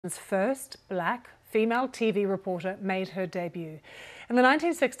First black female TV reporter made her debut. In the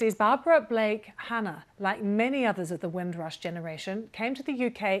 1960s, Barbara Blake Hannah, like many others of the Windrush generation, came to the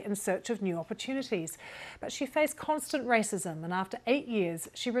UK in search of new opportunities. But she faced constant racism, and after 8 years,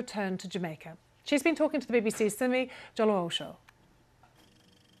 she returned to Jamaica. She's been talking to the BBC's Simi Jolosho.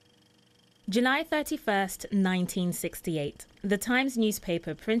 July 31st, 1968. The Times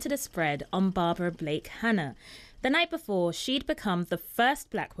newspaper printed a spread on Barbara Blake Hannah. The night before, she'd become the first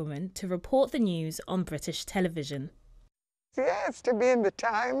black woman to report the news on British television. Yes, to be in the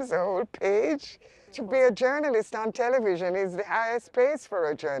Times, the whole page. To be a journalist on television is the highest place for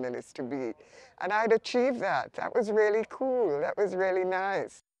a journalist to be. And I'd achieved that. That was really cool. That was really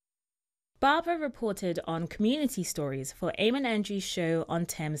nice. Barbara reported on community stories for Eamon Andrews' show on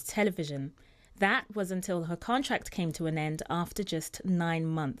Thames Television. That was until her contract came to an end after just 9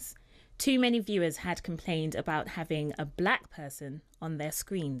 months. Too many viewers had complained about having a black person on their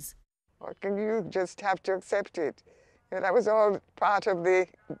screens. What can you just have to accept it? You know, that was all part of the,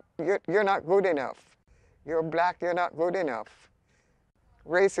 you're not good enough. You're black, you're not good enough.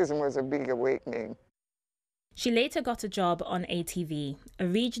 Racism was a big awakening. She later got a job on ATV, a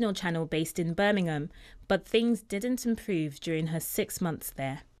regional channel based in Birmingham, but things didn't improve during her 6 months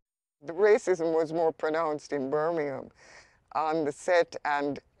there. The racism was more pronounced in Birmingham, on the set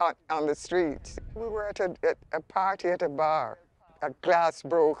and on the streets. We were at a party at a bar. A glass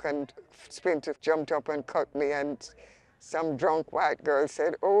broke and Splinter jumped up and cut me, and some drunk white girl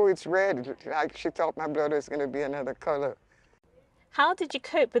said, "Oh, it's red," like she thought my blood was going to be another color. How did you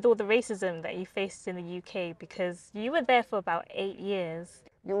cope with all the racism that you faced in the UK? Because you were there for about 8 years.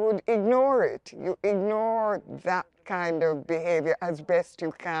 You would ignore it. You ignore that kind of behavior as best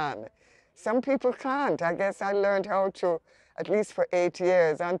you can. Some people can't. I guess I learned how to, at least for 8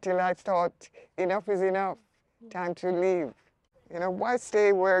 years, until I thought enough is enough. Time to leave. You know, why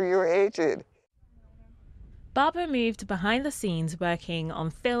stay where you're hated? Barbara moved behind the scenes working on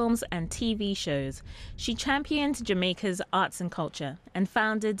films and TV shows. She championed Jamaica's arts and culture and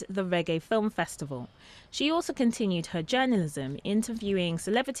founded the Reggae Film Festival. She also continued her journalism, interviewing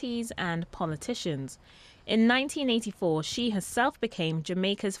celebrities and politicians. In 1984, she herself became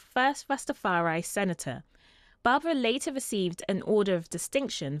Jamaica's first Rastafari senator. Barbara later received an Order of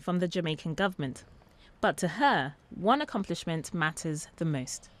Distinction from the Jamaican government. But to her, one accomplishment matters the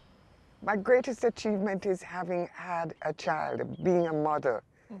most. My greatest achievement is having had a child, being a mother.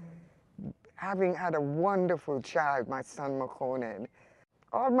 Having had a wonderful child, my son Makonnen.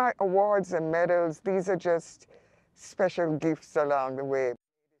 All my awards and medals, these are just special gifts along the way.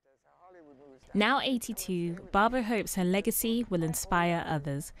 Now 82, Barbara hopes her legacy will inspire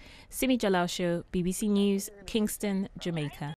others. Simi Jolosho, BBC News, Kingston, Jamaica.